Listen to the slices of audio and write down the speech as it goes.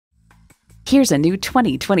Here's a new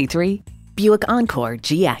 2023 Buick Encore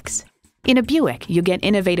GX. In a Buick, you get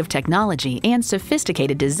innovative technology and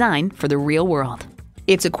sophisticated design for the real world.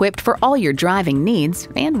 It's equipped for all your driving needs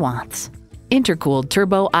and wants. Intercooled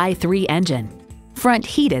turbo i3 engine, front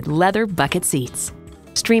heated leather bucket seats,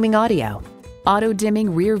 streaming audio,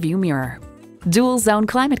 auto-dimming rear view mirror, dual zone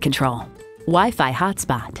climate control, Wi-Fi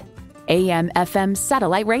hotspot, AM/FM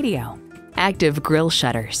satellite radio, active grille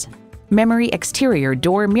shutters, memory exterior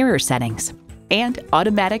door mirror settings, and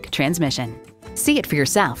automatic transmission. See it for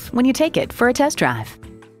yourself when you take it for a test drive.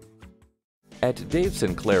 At Dave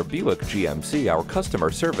Sinclair Buick GMC, our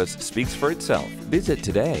customer service speaks for itself. Visit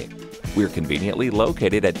today. We're conveniently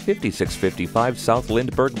located at 5655 South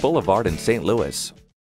Lindbergh Boulevard in St. Louis.